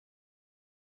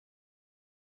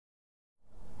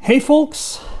Hey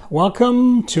folks,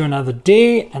 welcome to another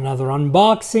day, another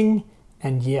unboxing,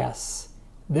 and yes,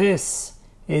 this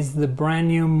is the brand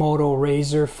new Moto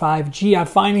Razr 5G. I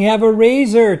finally have a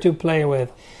Razr to play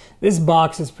with. This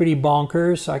box is pretty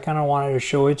bonkers, so I kind of wanted to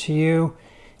show it to you.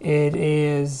 It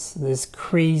is this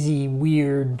crazy,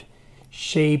 weird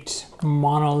shaped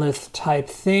monolith type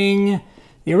thing.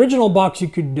 The original box you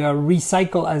could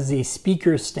recycle as a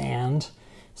speaker stand.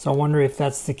 So I wonder if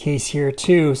that's the case here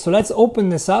too. So let's open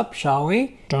this up, shall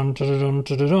we? Dun, dun, dun,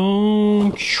 dun, dun,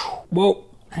 dun. Whoa,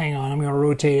 hang on, I'm gonna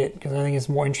rotate it because I think it's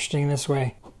more interesting this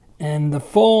way. And the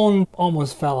phone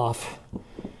almost fell off.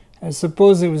 I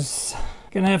suppose it was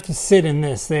gonna have to sit in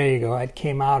this. There you go, it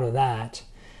came out of that.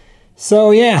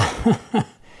 So yeah,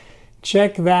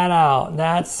 check that out.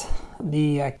 That's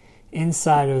the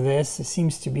inside of this. It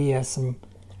seems to be some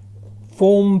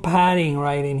foam padding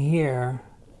right in here,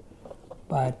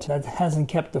 but that hasn't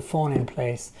kept the phone in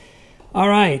place. All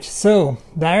right, so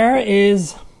there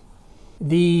is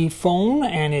the phone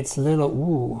and its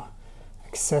little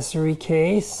accessory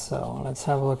case. So let's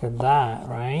have a look at that,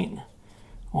 right?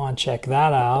 I want to check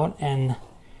that out and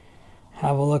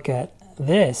have a look at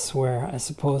this, where I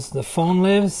suppose the phone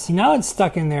lives. Now it's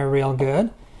stuck in there real good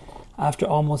after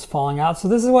almost falling out. So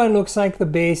this is what it looks like, the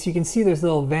base. You can see there's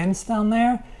little vents down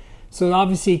there. So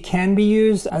obviously it can be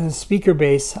used as a speaker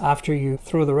base after you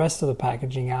throw the rest of the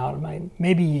packaging out.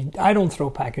 Maybe I don't throw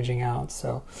packaging out.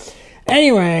 So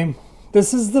anyway,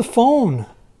 this is the phone.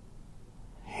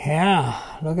 Yeah,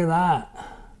 look at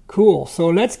that. Cool. So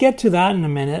let's get to that in a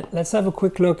minute. Let's have a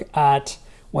quick look at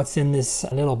what's in this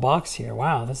little box here.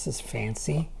 Wow, this is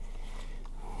fancy.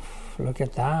 Look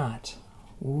at that.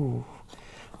 Ooh.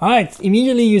 All right,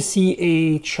 immediately you see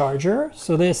a charger.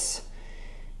 So this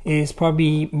is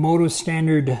probably Moto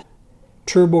standard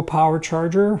turbo power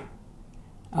charger.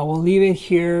 I will leave it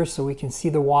here so we can see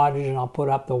the wattage, and I'll put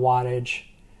up the wattage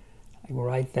like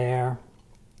right there.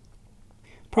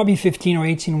 Probably 15 or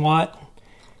 18 watt.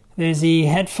 There's a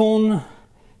headphone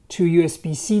to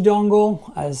USB-C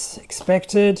dongle as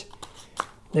expected.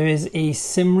 There is a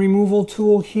SIM removal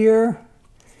tool here,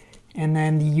 and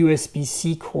then the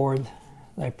USB-C cord,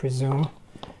 I presume.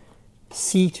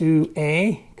 C to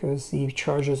A, because the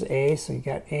charger's A, so you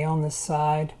got A on this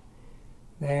side,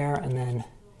 there, and then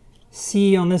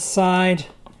C on this side.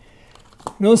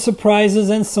 No surprises,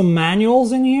 and some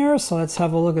manuals in here, so let's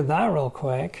have a look at that real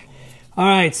quick. All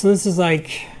right, so this is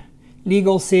like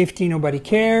legal, safety, nobody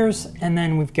cares, and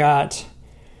then we've got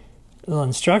a little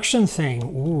instruction thing.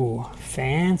 Ooh,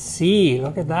 fancy,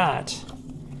 look at that.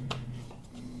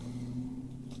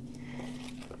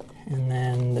 And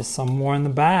then there's some more in the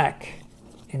back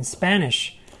in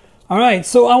Spanish. All right,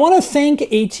 so I want to thank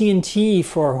AT&T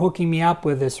for hooking me up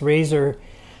with this Razr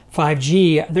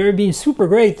 5G. They're being super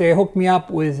great. They hooked me up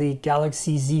with the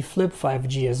Galaxy Z Flip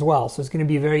 5G as well. So it's going to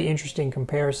be a very interesting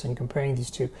comparison, comparing these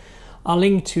two. I'll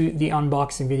link to the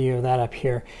unboxing video of that up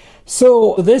here.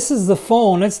 So this is the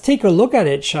phone. Let's take a look at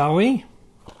it, shall we?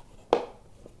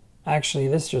 Actually,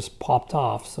 this just popped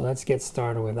off, so let's get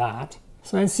started with that.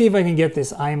 So let's see if I can get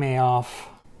this IMEI off.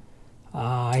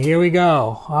 Here we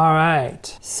go. All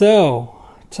right. So,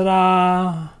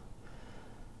 ta-da!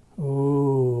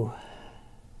 Ooh.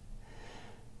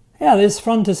 Yeah, this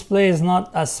front display is not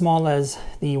as small as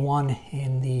the one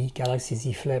in the Galaxy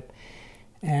Z Flip.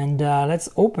 And let's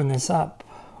open this up.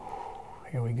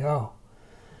 Here we go.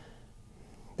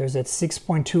 There's that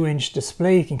 6.2-inch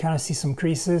display. You can kind of see some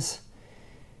creases.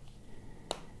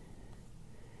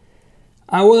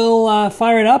 I will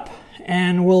fire it up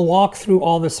and we'll walk through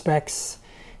all the specs.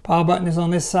 Power button is on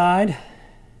this side.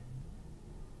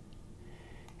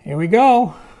 Here we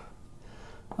go.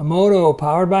 A Moto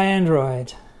powered by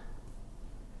Android.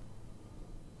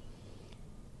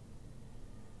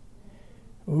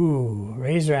 Ooh,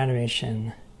 Razr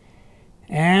animation.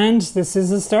 And this is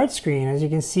the start screen. As you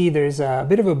can see, there's a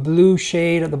bit of a blue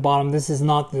shade at the bottom. This is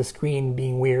not the screen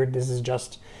being weird. This is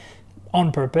just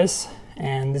on purpose.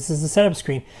 And this is the setup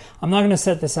screen. I'm not going to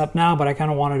set this up now, but I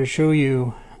kind of wanted to show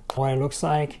you what it looks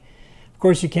like. Of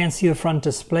course, you can't see the front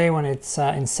display when it's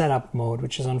in setup mode,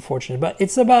 which is unfortunate. But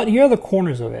it's about, here are the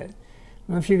corners of it. I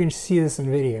don't know if you can see this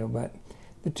in video, but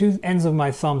the two ends of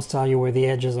my thumbs tell you where the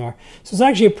edges are. So it's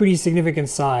actually a pretty significant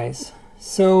size.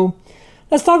 So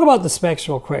let's talk about the specs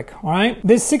real quick, all right?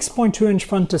 This 6.2-inch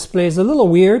front display is a little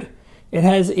weird. It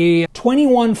has a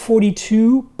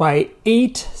 2142 by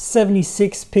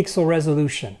 876 pixel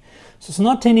resolution. So it's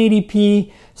not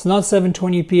 1080p, it's not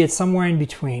 720p, it's somewhere in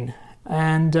between.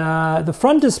 And the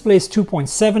front display is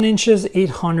 2.7 inches,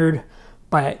 800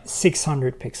 by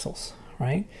 600 pixels,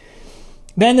 right?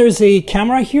 Then there's a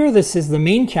camera here. This is the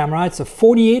main camera. It's a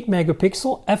 48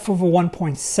 megapixel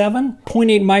f/1.7,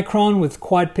 0.8 micron with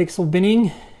quad pixel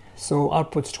binning. So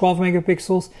outputs 12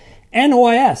 megapixels and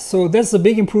OIS. So that's a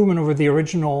big improvement over the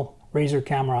original Razr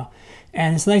camera.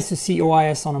 And it's nice to see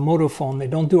OIS on a Moto phone. They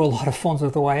don't do a lot of phones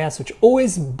with OIS, which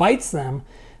always bites them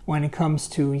when it comes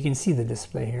to, you can see the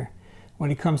display here, when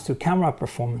it comes to camera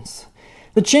performance.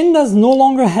 The chin no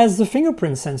longer has the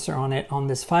fingerprint sensor on it on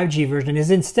this 5G version. It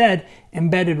is instead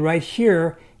embedded right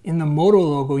here in the Moto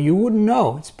logo. You wouldn't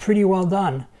know. It's pretty well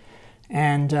done.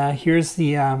 And here's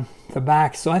the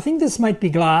back. So I think this might be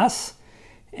glass.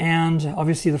 And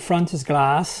obviously the front is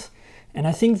glass. And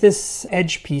I think this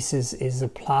edge piece is a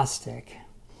plastic.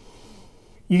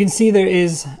 You can see there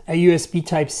is a USB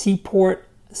Type-C port,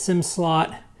 SIM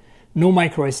slot, no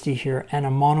micro SD here, and a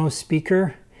mono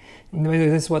speaker. And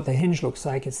this is what the hinge looks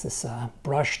like. It's this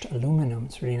brushed aluminum.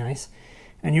 It's really nice.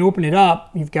 And you open it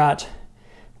up, you've got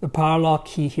the power lock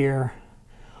key here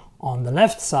on the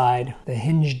left side, the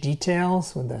hinge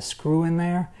details with the screw in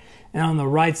there. And on the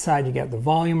right side, you get the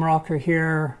volume rocker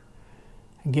here.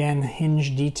 Again,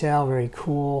 hinge detail, very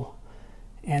cool.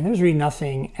 And there's really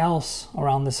nothing else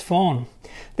around this phone.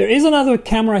 There is another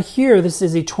camera here. This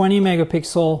is a 20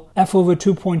 megapixel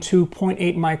f/2.2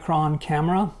 0.8 micron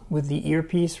camera with the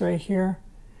earpiece right here.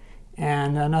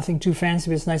 And nothing too fancy,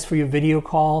 but it's nice for your video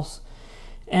calls.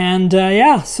 And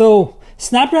yeah, so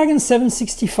Snapdragon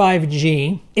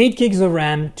 765G, 8 gigs of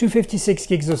RAM, 256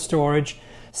 gigs of storage,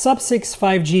 sub-6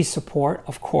 5G support,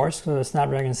 of course, for the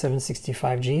Snapdragon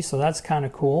 765G, so that's kind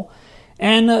of cool.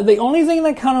 And the only thing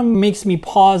that kind of makes me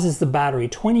pause is the battery,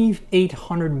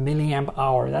 2800 milliamp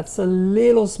hour. That's a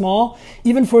little small,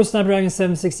 even for a Snapdragon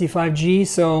 765G,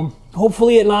 so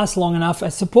hopefully it lasts long enough. I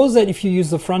suppose that if you use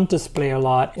the front display a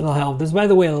lot, it'll help. There's, by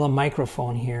the way, a little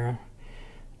microphone here.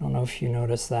 I don't know if you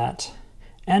noticed that.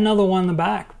 And another one in the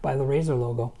back by the Razr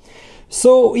logo.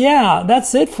 So yeah,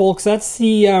 that's it, folks. That's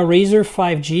the Razr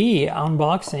 5G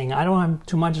unboxing. I don't have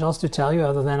too much else to tell you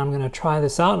other than I'm going to try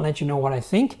this out and let you know what I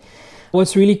think.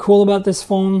 What's really cool about this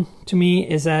phone to me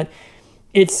is that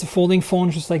it's a folding phone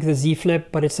just like the Z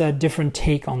Flip, but it's a different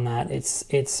take on that.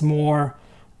 It's more,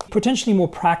 potentially more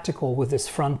practical with this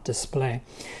front display.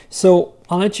 So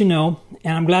I'll let you know,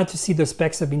 and I'm glad to see the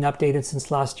specs have been updated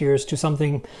since last year's to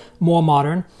something more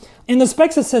modern. In the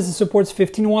specs it says it supports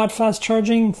 15 watt fast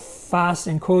charging, fast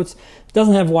in quotes,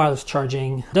 doesn't have wireless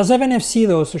charging. Does have NFC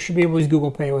though, so should be able to use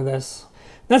Google Pay with this.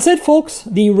 That's it, folks,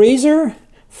 the Razr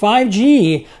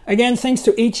 5G. Again, thanks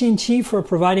to AT&T for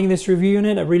providing this review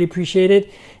unit. I really appreciate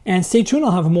it. And stay tuned,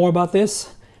 I'll have more about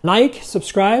this. Like,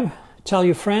 subscribe, tell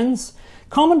your friends.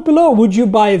 Comment below, would you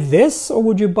buy this or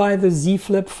would you buy the Z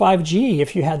Flip 5G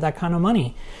if you had that kind of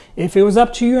money? If it was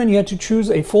up to you and you had to choose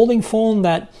a folding phone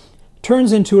that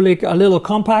turns into like a little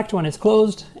compact when it's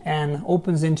closed and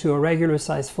opens into a regular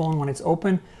size phone when it's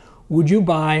open, would you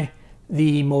buy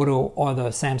the Moto or the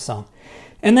Samsung?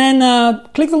 And then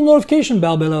click the notification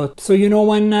bell below so you know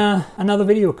when another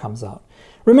video comes out.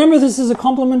 Remember, this is a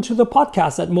compliment to the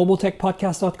podcast at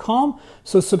mobiletechpodcast.com.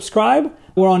 So subscribe.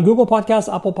 We're on Google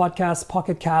Podcasts, Apple Podcasts,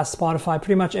 Pocket Casts, Spotify,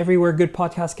 pretty much everywhere good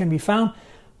podcasts can be found.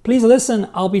 Please listen.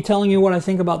 I'll be telling you what I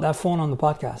think about that phone on the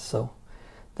podcast. So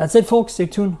that's it, folks. Stay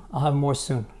tuned. I'll have more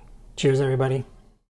soon. Cheers, everybody.